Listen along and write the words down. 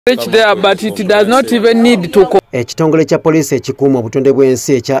there, but it does not even need to. Ekitongole kya poliisi ekikuuma obutonde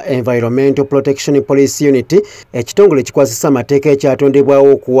bw'ensi ekya Environmental Protection Police Unit, ekitongole kikwasisa amateeka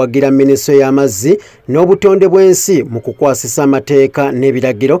ekyatondebwawo okuwagira minisitule y'amazzi n'obutonde bw'ensi mu kukwasisa amateeka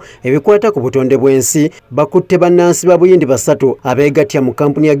n'ebiragiro ebikwata ku butonde bw'ensi, bakutte bannansi ba Buyindi basatu abeegattya mu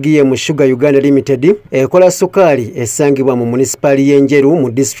kampuni ya GM Sugar Uganda Limited ekola sukaali esangibwa mu munisipaali y'Enjeru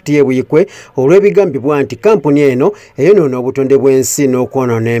mu disitulikiti y'e Buyikwe olw'ebigambibwa nti kampuni eno eyonoona obutonde bw'ensi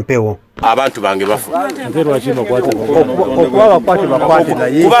n'okwonoona empewo. Abantu bange bafu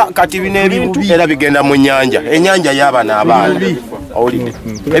kuba kati bino ebintu era bigenda mu nyanja, enyanja yaba n'abaana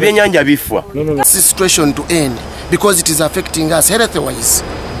ebyennyanja bifwa. This situation to end because it is affecting us health-wise.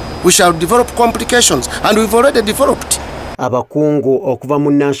 We shall develop complications and we've already developed. Abakungu okuva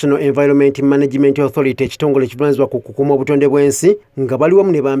mu National Environment Management Authority ekitongole kivunaanyizibwa ku kukuuma obutonde bw'ensi nga bali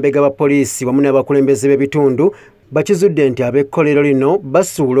wamu ne bambega ba poliisi wamu n'abakulembeze b'ebitundu bakizudde nti ab'ekkolero lino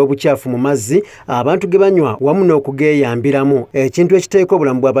basuula obukyafu mu mazzi abantu ge banywa wamu n'okugeeyambiramu ekintu ekiteeka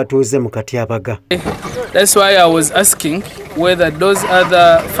obulamu bw'abatuuze mu katyabaga. That's why I was asking whether those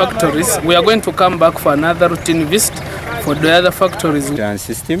other factories, we are going to come back for another routine visit for the other factories.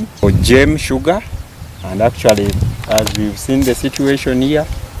 System for GM Sugar, and actually as we've seen the situation here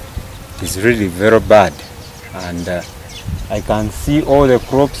is really very bad, and I can see all the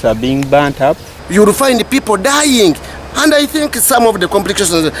crops are being burnt up. You will find people dying, and I think some of the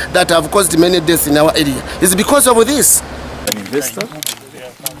complications that have caused many deaths in our area is because of this.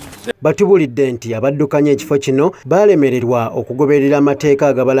 Batubulidde nti abaddukanya ekifo kino balemererwa okugoberera amateeka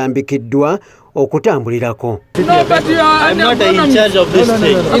agabalambikiddwa okutambulirako. No, but you are, I'm not in charge of this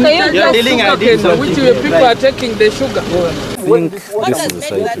thing. Okay, you are dealing with which people are taking the sugar. I think this is a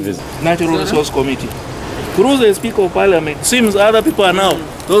site visit. Natural Resource Committee. Through the Speaker of Parliament, seems other people are now.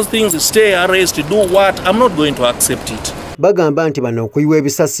 Those things stay, arrest, do what? I'm not going to accept it. Bagamba nti bano okuyiwa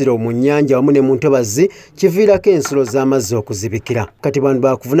ebisasiro mu nnyanja wamu ne mu ntobazi kiviirako ensolo z'amazzi okuzibikira. Kati bano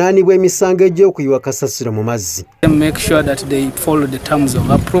baakuvunaanibwa emisango egy'okuyiwa kasasiro mu mazzi. Make sure that they follow the terms of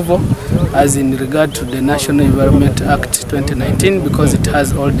approval as in regard to the National Environment Act 2019 because it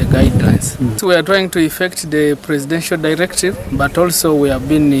has all the guidelines. So we are trying to effect the presidential directive, but also we have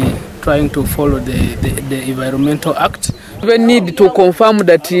been trying to follow the Environmental Act. We need to confirm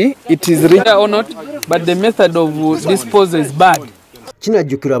that it is real or not, but the method of disposal is bad.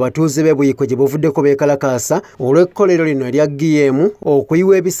 Kinajjukirwa abatuuze b'e Buyikwe gye bavuddeko beekalakaasa olw'ekkolero lino erya GM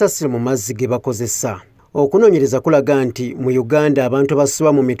okuyiwa ebisasiro mu mazzi ge bakozesa. Okunoonyereza kulaga nti mu Uganda abantu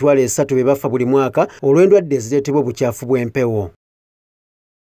abasoba mu mitwalo 3 be bafa buli mwaka olw'endwadde ezireetebwa obukyafu bw'empewo.